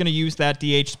Hyde is going to use that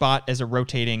DH spot as a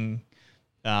rotating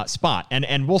spot,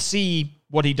 and we'll see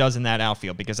what he does in that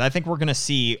outfield, because I think we're going to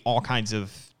see all kinds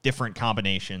of different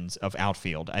combinations of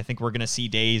outfield. I think we're going to see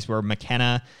days where where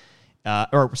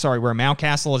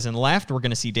Mountcastle is in left. We're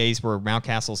going to see days where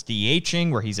Mountcastle's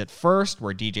DHing, where he's at first,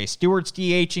 where DJ Stewart's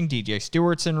DHing, DJ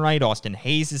Stewart's in right, Austin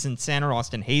Hayes is in center,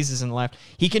 Austin Hayes is in left.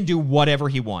 He can do whatever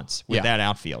he wants with that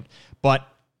outfield. But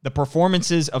the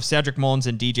performances of Cedric Mullins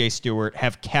and DJ Stewart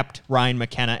have kept Ryan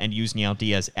McKenna and Yusniel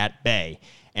Diaz at bay.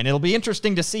 And it'll be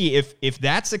interesting to see if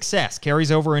that success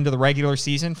carries over into the regular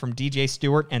season from DJ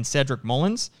Stewart and Cedric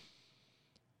Mullins.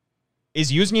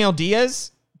 Is Yusniel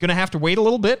Diaz going to have to wait a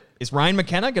little bit? Is Ryan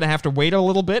McKenna going to have to wait a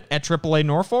little bit at AAA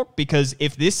Norfolk? Because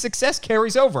if this success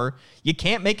carries over, you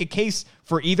can't make a case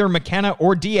for either McKenna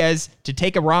or Diaz to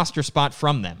take a roster spot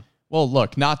from them. Well,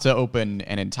 look, not to open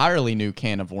an entirely new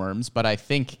can of worms, but I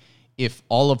think if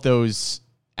all of those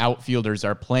outfielders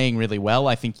are playing really well,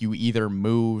 I think you either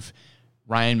move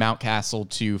Ryan Mountcastle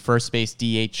to first base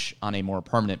DH on a more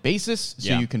permanent basis,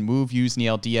 so you can move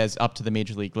Yusniel Diaz up to the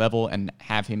major league level and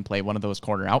have him play one of those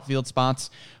corner outfield spots,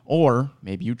 or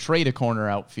maybe you trade a corner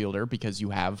outfielder because you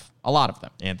have a lot of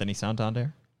them. Anthony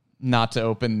Santander? Not to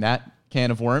open that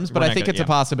can of worms, but I think it's a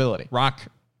possibility. Rock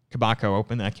Kabako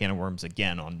opened that can of worms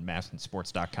again on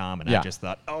MASNsports.com, and I just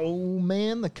thought, oh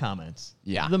man, the comments,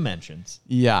 the mentions.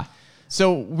 Yeah.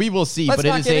 So we will see, but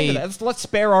it is let's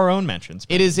spare our own mentions.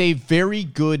 It is a very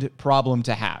good problem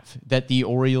to have that the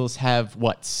Orioles have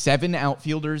 7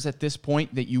 outfielders at this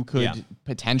point that you could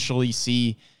potentially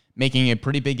see making a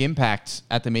pretty big impact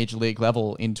at the major league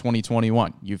level in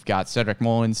 2021. You've got Cedric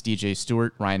Mullins, DJ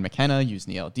Stewart, Ryan McKenna,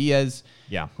 Yusniel Diaz.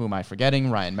 Yeah. Who am I forgetting?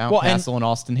 Ryan Mountcastle and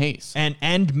Austin Hayes.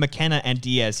 And McKenna and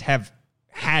Diaz have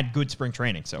had good spring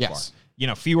training so far.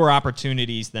 Fewer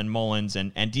opportunities than Mullins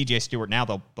and DJ Stewart. Now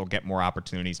they'll get more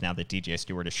opportunities now that DJ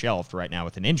Stewart is shelved right now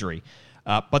with an injury.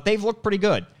 But they've looked pretty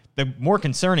good. The more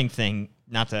concerning thing,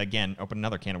 not to, again, open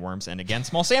another can of worms, and again,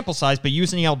 small sample size, but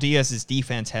Yusniel Diaz's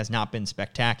defense has not been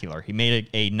spectacular. He made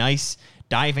a nice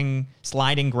diving,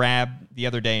 sliding grab the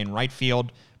other day in right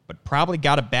field, but probably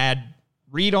got a bad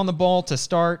read on the ball to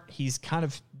start. He's kind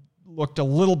of looked a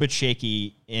little bit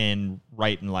shaky in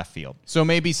right and left field. So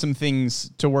maybe some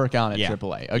things to work on at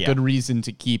AAA. A good reason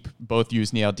to keep both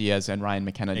Yusniel Diaz and Ryan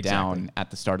McKenna down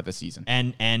at the start of the season.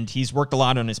 And he's worked a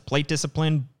lot on his plate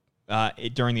discipline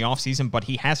during the offseason, but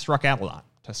he has struck out a lot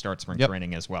to start spring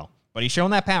training as well. But he's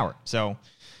shown that power. So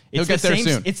he'll get there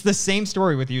soon. It's the same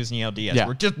story with Yusniel Diaz. Yeah.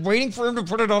 We're just waiting for him to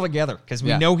put it all together because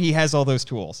we know he has all those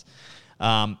tools.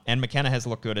 And McKenna has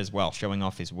looked good as well, showing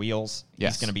off his wheels.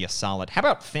 Yes. He's going to be a solid. How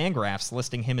about Fangraphs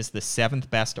listing him as the 7th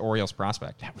best Orioles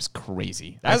prospect? That was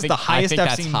crazy. That's the highest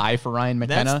I've seen. That's high for Ryan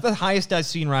McKenna. That's the highest I've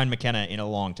seen Ryan McKenna in a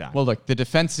long time. Well, look, the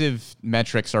defensive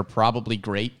metrics are probably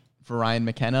great for Ryan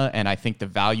McKenna, and I think the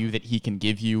value that he can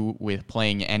give you with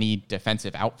playing any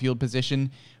defensive outfield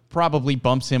position probably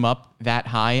bumps him up that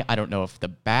high. I don't know if the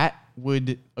bat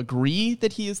would agree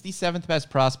that he is the 7th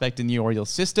best prospect in the Orioles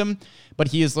system, but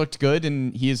he has looked good,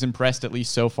 and he has impressed at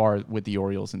least so far with the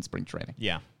Orioles in spring training.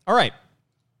 Yeah. All right.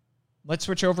 let's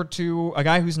switch over to a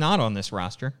guy who's not on this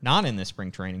roster, not in this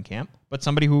spring training camp, but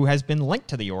somebody who has been linked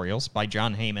to the Orioles by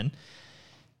John Heyman.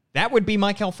 That would be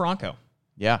Maikel Franco.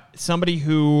 Yeah. Somebody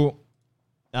who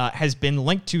has been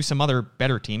linked to some other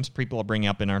better teams. People are bringing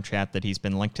up in our chat that he's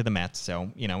been linked to the Mets.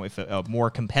 So, if a more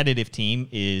competitive team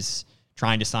is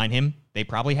trying to sign him, they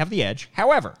probably have the edge.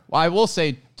 However, well, I will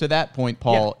say to that point,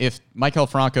 Paul, if Maikel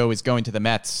Franco is going to the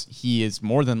Mets, he is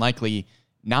more than likely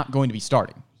not going to be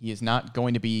starting. He is not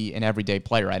going to be an everyday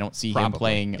player. I don't see him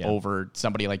playing over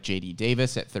somebody like J.D.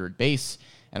 Davis at third base.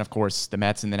 And, of course, the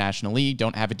Mets in the National League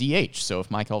don't have a DH. So if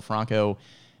Maikel Franco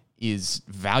is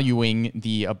valuing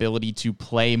the ability to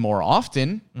play more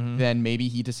often, then maybe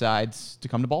he decides to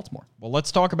come to Baltimore. Well,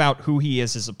 let's talk about who he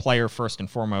is as a player first and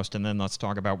foremost, and then let's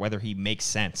talk about whether he makes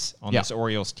sense on this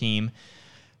Orioles team.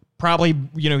 Probably,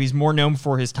 he's more known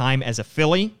for his time as a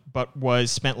Philly, but was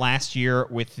spent last year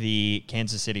with the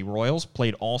Kansas City Royals,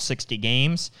 played all 60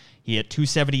 games. He had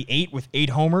 .278 with 8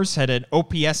 homers, had an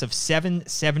OPS of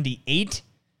 .778.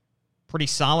 Pretty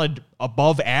solid,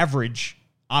 above average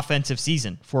offensive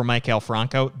season for Maikel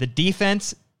Franco. The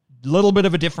defense, little bit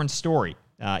of a different story.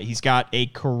 He's got a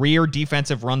career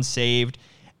defensive run saved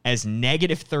as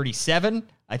 -37.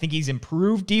 I think he's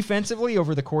improved defensively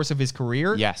over the course of his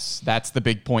career. Yes, that's the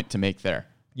big point to make there.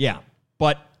 Yeah,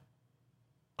 but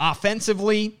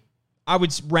offensively, I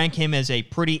would rank him as a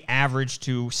pretty average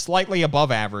to slightly above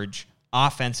average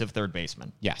offensive third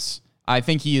baseman. Yes, I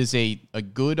think he is a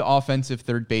good offensive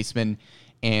third baseman.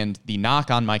 And the knock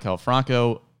on Maikel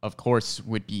Franco, of course,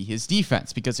 would be his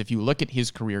defense. Because if you look at his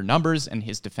career numbers and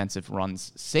his defensive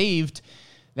runs saved,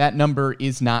 that number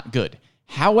is not good.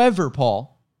 However,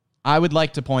 Paul, I would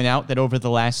like to point out that over the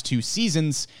last 2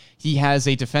 seasons, he has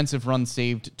a defensive run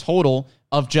saved total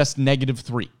of just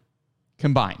 -3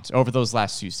 combined over those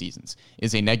last 2 seasons.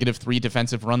 Is a -3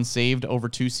 defensive run saved over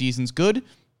 2 seasons good?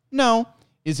 No.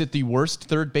 Is it the worst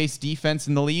third base defense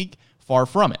in the league? Far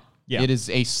from it. Yeah. It is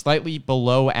a slightly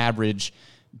below average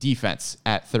defense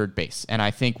at third base. And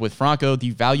I think with Franco,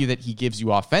 the value that he gives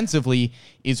you offensively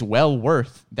is well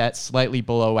worth that slightly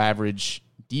below average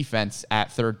defense at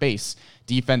third base.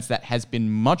 Defense that has been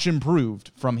much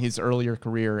improved from his earlier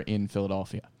career in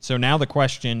Philadelphia. So now the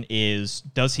question is,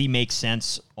 does he make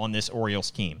sense on this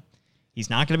Orioles team? He's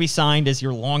not going to be signed as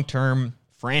your long-term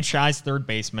franchise third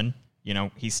baseman.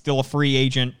 He's still a free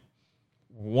agent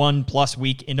 1+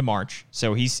 week into March.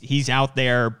 So he's out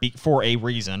there for a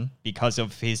reason, because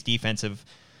of his defensive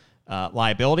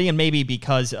liability, and maybe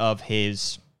because of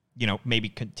his, maybe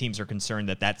teams are concerned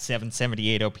that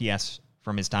 778 OPS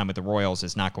from his time with the Royals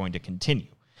is not going to continue.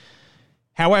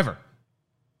 However,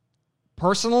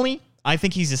 personally, I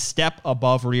think he's a step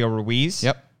above Rio Ruiz.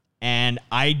 Yep. And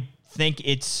I think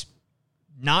it's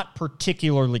not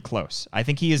particularly close. I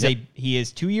think he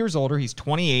is 2 years older. He's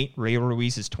 28. Rio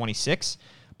Ruiz is 26.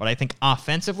 But I think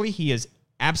offensively, he is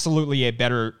absolutely a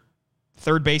better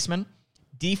third baseman.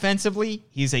 Defensively,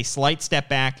 he's a slight step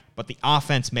back, but the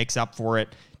offense makes up for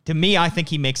it. To me, I think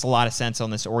he makes a lot of sense on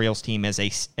this Orioles team as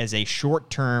a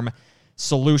short-term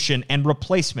solution and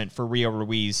replacement for Rio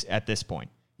Ruiz at this point.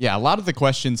 Yeah, a lot of the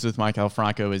questions with Maikel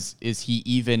Franco is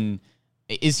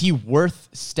he worth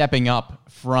stepping up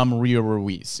from Rio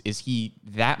Ruiz? Is he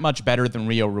that much better than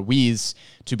Rio Ruiz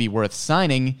to be worth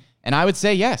signing? And I would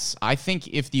say yes. I think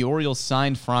if the Orioles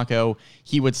signed Franco,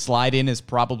 he would slide in as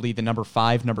probably the number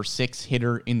 5, number 6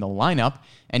 hitter in the lineup.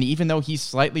 And even though he's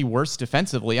slightly worse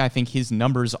defensively, I think his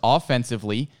numbers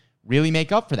offensively really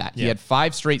make up for that. Yeah. He had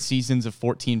 5 straight seasons of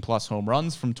 14-plus home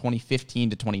runs from 2015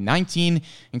 to 2019,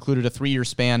 included a 3-year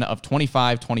span of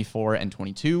 25, 24, and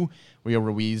 22. Rio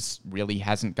Ruiz really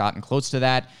hasn't gotten close to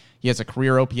that. He has a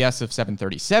career OPS of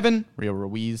 737, Rio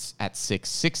Ruiz at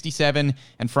 667,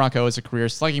 and Franco has a career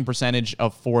slugging percentage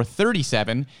of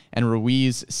 437, and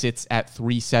Ruiz sits at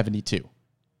 372.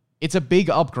 It's a big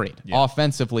upgrade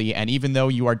offensively, and even though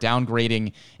you are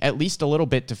downgrading at least a little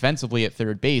bit defensively at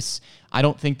third base, I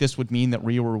don't think this would mean that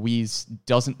Rio Ruiz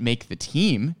doesn't make the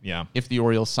team. Yeah. If the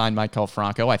Orioles sign Maikel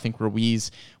Franco, I think Ruiz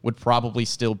would probably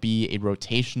still be a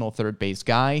rotational third base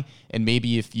guy, and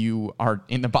maybe if you are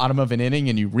in the bottom of an inning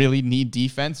and you really need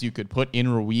defense, you could put in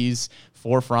Ruiz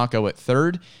for Franco at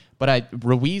third. But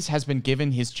Ruiz has been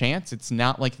given his chance. It's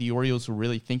not like the Orioles were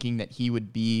really thinking that he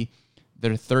would be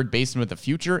their third baseman of the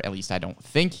future. At least I don't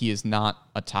think. He is not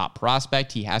a top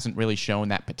prospect. He hasn't really shown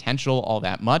that potential all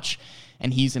that much,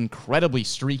 and he's incredibly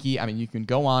streaky. I mean, you can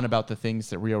go on about the things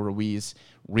that Rio Ruiz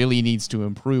really needs to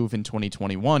improve in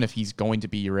 2021 if he's going to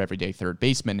be your everyday third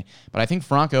baseman, but I think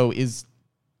Franco is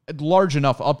a large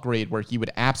enough upgrade where he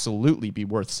would absolutely be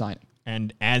worth signing.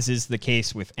 And as is the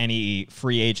case with any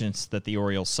free agents that the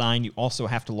Orioles sign, you also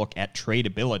have to look at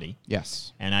tradability.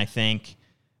 Yes. And I think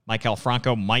Maikel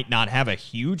Franco might not have a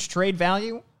huge trade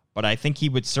value, but I think he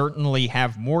would certainly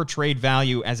have more trade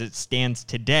value as it stands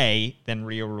today than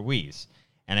Rio Ruiz.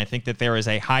 And I think that there is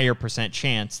a higher percent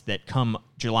chance that come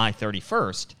July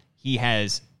 31st, he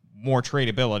has more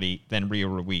tradability than Rio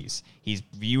Ruiz. He's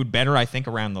viewed better, I think,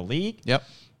 around the league. Yep.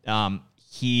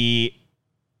 He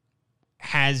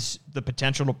has the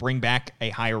potential to bring back a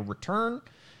higher return.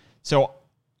 So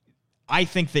I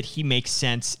think that he makes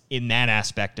sense in that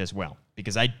aspect as well.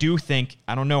 Because I do think,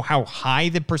 I don't know how high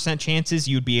the percent chance is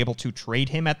you'd be able to trade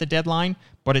him at the deadline,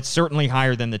 but it's certainly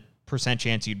higher than the percent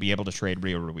chance you'd be able to trade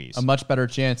Rio Ruiz. A much better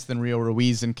chance than Rio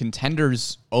Ruiz, and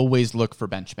contenders always look for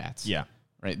bench bats. Yeah.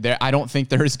 Right. There, I don't think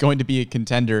there is going to be a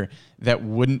contender that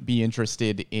wouldn't be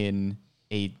interested in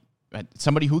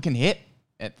somebody who can hit.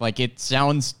 It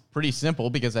sounds pretty simple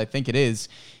because I think it is.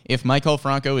 If Maikel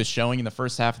Franco is showing in the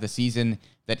first half of the season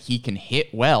that he can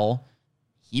hit well,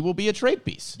 he will be a trade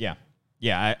piece. Yeah.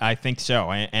 Yeah, I think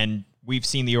so. And we've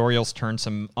seen the Orioles turn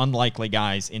some unlikely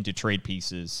guys into trade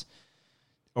pieces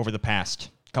over the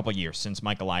past couple of years since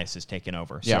Mike Elias has taken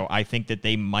over. Yeah. So I think that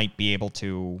they might be able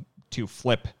to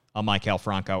flip a Maikel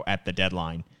Franco at the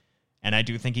deadline. And I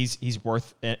do think he's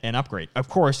worth an upgrade. Of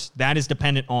course, that is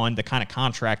dependent on the kind of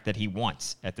contract that he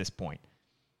wants at this point.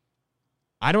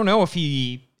 I don't know if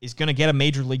he is going to get a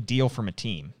major league deal from a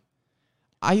team.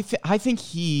 I think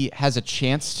he has a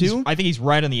chance to. I think he's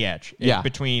right on the edge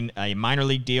between a minor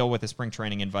league deal with a spring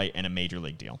training invite and a major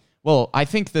league deal. Well, I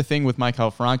think the thing with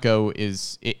Maikel Franco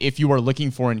is if you are looking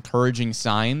for encouraging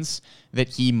signs that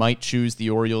he might choose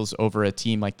the Orioles over a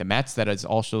team like the Mets that has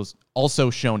also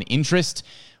shown interest,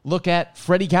 look at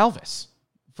Freddie Galvis.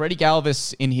 Freddie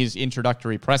Galvis, in his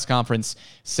introductory press conference,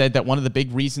 said that one of the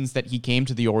big reasons that he came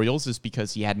to the Orioles is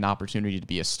because he had an opportunity to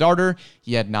be a starter.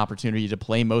 He had an opportunity to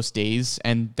play most days,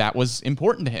 and that was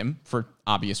important to him for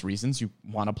obvious reasons. You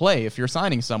want to play if you're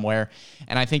signing somewhere.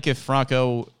 And I think if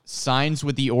Franco signs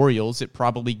with the Orioles, it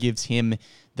probably gives him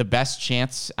the best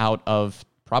chance out of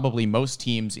probably most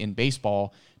teams in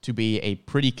baseball to be a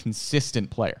pretty consistent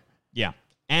player. Yeah.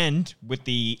 And with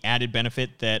the added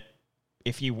benefit that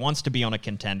if he wants to be on a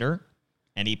contender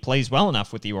and he plays well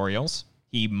enough with the Orioles,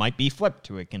 he might be flipped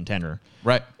to a contender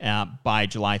right by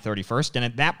July 31st. And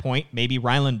at that point, maybe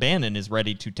Rylan Bannon is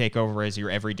ready to take over as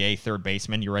your everyday third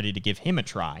baseman. You're ready to give him a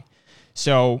try.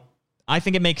 So I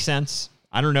think it makes sense.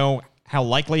 I don't know how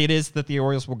likely it is that the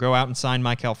Orioles will go out and sign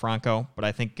Maikel Franco, but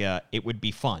I think it would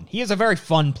be fun. He is a very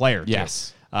fun player, too.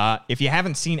 Yes. If you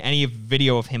haven't seen any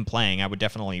video of him playing, I would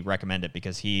definitely recommend it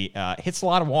because he hits a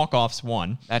lot of walk-offs,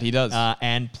 That he does.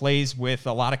 And plays with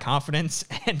a lot of confidence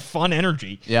and fun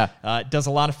energy. Yeah. Does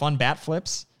a lot of fun bat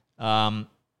flips. And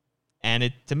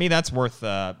to me, that's worth,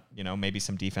 maybe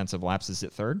some defensive lapses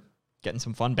at third. Getting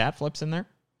some fun bat flips in there.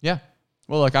 Yeah.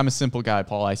 Well, look, I'm a simple guy,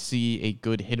 Paul. I see a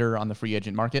good hitter on the free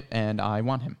agent market, and I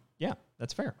want him. Yeah,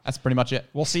 that's fair. That's pretty much it.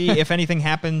 We'll see if anything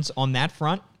happens on that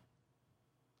front.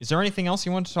 Is there anything else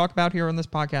you want to talk about here on this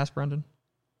podcast, Brendan?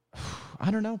 I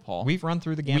don't know, Paul. We've run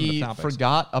through the gamut of topics. We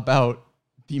forgot about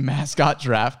the mascot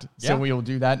draft, so we will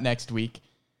do that next week.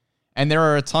 And there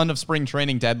are a ton of spring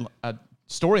training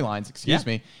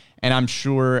storylines, and I'm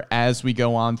sure as we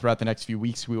go on throughout the next few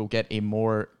weeks, we will get a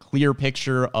more clear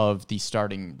picture of the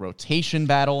starting rotation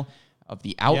battle, of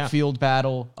the outfield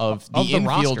battle, of the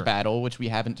infield battle, which we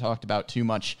haven't talked about too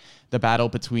much, the battle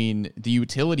between the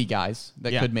utility guys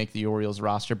that could make the Orioles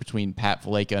roster between Pat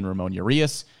Valaika and Ramon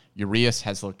Urias. Urias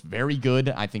has looked very good.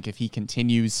 I think if he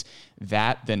continues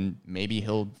that, then maybe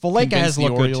he'll Valaika has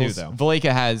looked good too, though.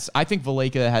 I think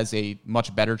Valaika has a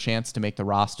much better chance to make the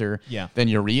roster than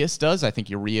Urias does. I think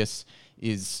Urias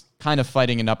is kind of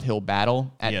fighting an uphill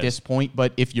battle at this point,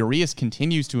 but if Urias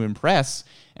continues to impress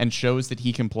and shows that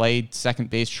he can play second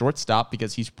base shortstop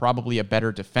because he's probably a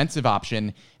better defensive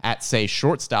option at, say,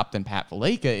 shortstop than Pat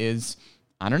Valaika is,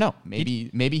 I don't know.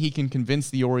 Maybe he can convince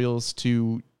the Orioles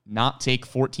to not take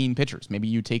 14 pitchers. Maybe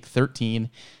you take 13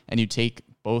 and you take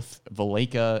both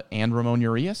Valaika and Ramon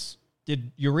Urias.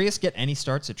 Did Urias get any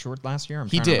starts at short last year?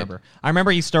 He did. I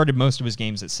remember he started most of his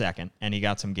games at second, and he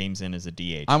got some games in as a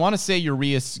DH. I want to say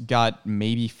Urias got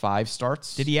maybe 5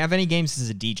 starts. Did he have any games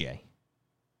as a DJ?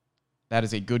 That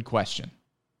is a good question,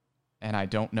 and I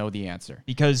don't know the answer.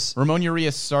 Because Ramon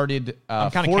Urias started 4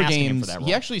 games. For that role.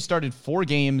 He actually started 4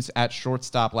 games at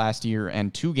shortstop last year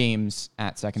and 2 games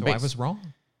at second base. I was wrong.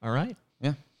 All right.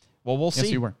 Yeah. Well, we'll see.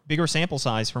 You were. Bigger sample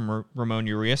size from Ramon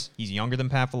Urias. He's younger than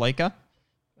Pat Valaika.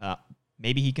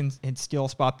 Maybe he can steal a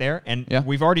spot there. And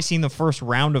we've already seen the first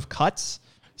round of cuts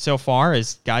so far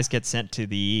as guys get sent to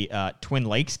the Twin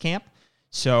Lakes camp.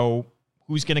 So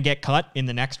who's going to get cut in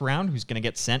the next round? Who's going to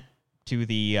get sent to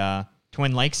the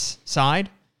Twin Lakes side?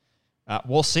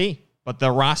 We'll see. But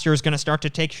the roster is going to start to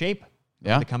take shape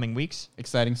in the coming weeks.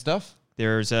 Exciting stuff.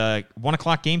 There's a 1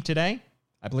 o'clock game today.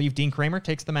 I believe Dean Kramer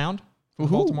takes the mound for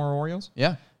the Baltimore Orioles.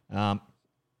 Yeah.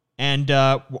 And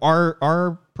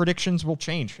our predictions will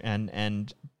change,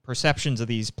 and perceptions of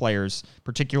these players,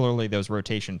 particularly those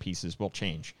rotation pieces, will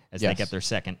change as they get their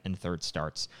second and third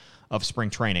starts of spring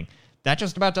training. That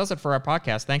just about does it for our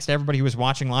podcast. Thanks to everybody who is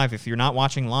watching live. If you're not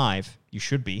watching live, you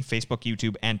should be. Facebook,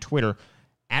 YouTube, and Twitter.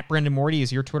 At Brendan Morty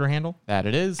is your Twitter handle. That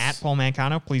it is. At Paul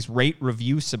Mancano. Please rate,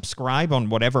 review, subscribe on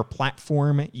whatever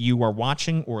platform you are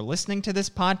watching or listening to this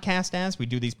podcast as. We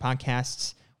do these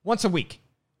podcasts once a week,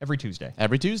 every Tuesday.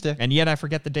 Every Tuesday. And yet I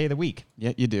forget the day of the week.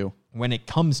 Yeah, you do. When it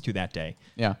comes to that day.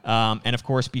 Yeah. And of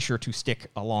course, be sure to stick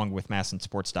along with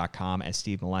MASNsports.com as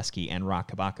Steve Molesky and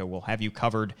Rock Kabaka will have you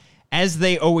covered, as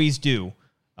they always do,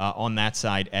 on that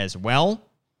side as well.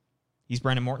 He's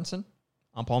Brendan Mortensen.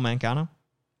 I'm Paul Mancano.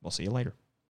 We'll see you later.